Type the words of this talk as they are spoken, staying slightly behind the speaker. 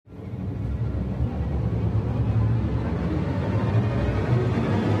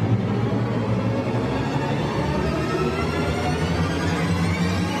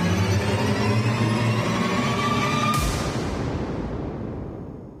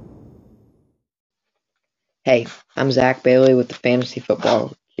Hey, I'm Zach Bailey with the Fantasy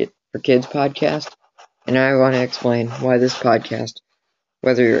Football for Kids podcast, and I want to explain why this podcast,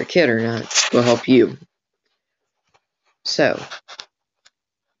 whether you're a kid or not, will help you. So,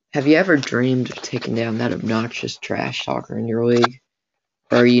 have you ever dreamed of taking down that obnoxious trash talker in your league?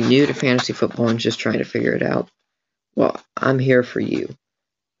 Or are you new to fantasy football and just trying to figure it out? Well, I'm here for you.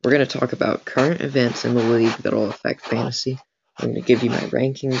 We're going to talk about current events in the league that will affect fantasy. I'm going to give you my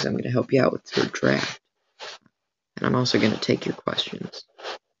rankings. I'm going to help you out with your draft. And I'm also going to take your questions.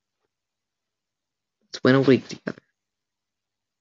 Let's win a league together.